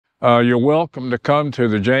You're welcome to come to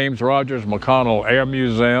the James Rogers McConnell Air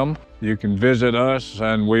Museum. You can visit us,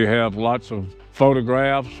 and we have lots of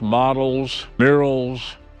photographs, models,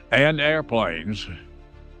 murals, and airplanes.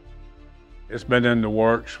 It's been in the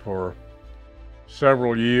works for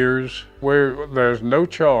several years. There's no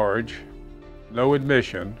charge, no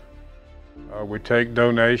admission. We take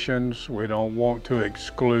donations. We don't want to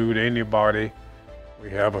exclude anybody.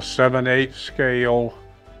 We have a 7/8 scale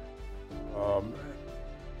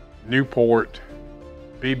Newport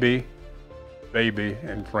BB, baby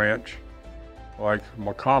in French, like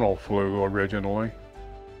McConnell flew originally.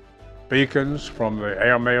 Beacons from the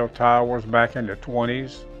airmail towers back in the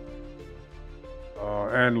 20s,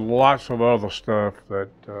 and lots of other stuff that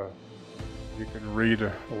you can read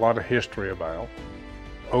a lot of history about.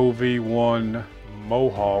 OV-1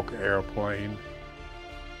 Mohawk airplane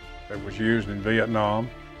that was used in Vietnam.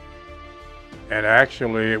 And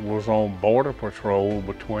actually it was on border patrol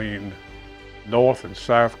between North and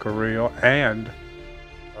South Korea and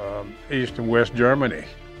East and West Germany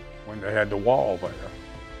when they had the wall there.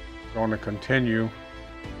 We're going to continue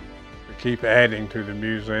to keep adding to the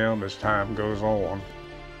museum as time goes on.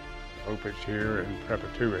 I hope it's here in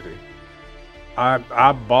perpetuity.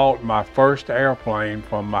 I bought my first airplane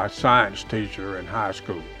from my science teacher in high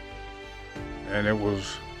school. And it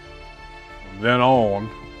was from then on,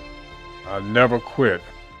 I never quit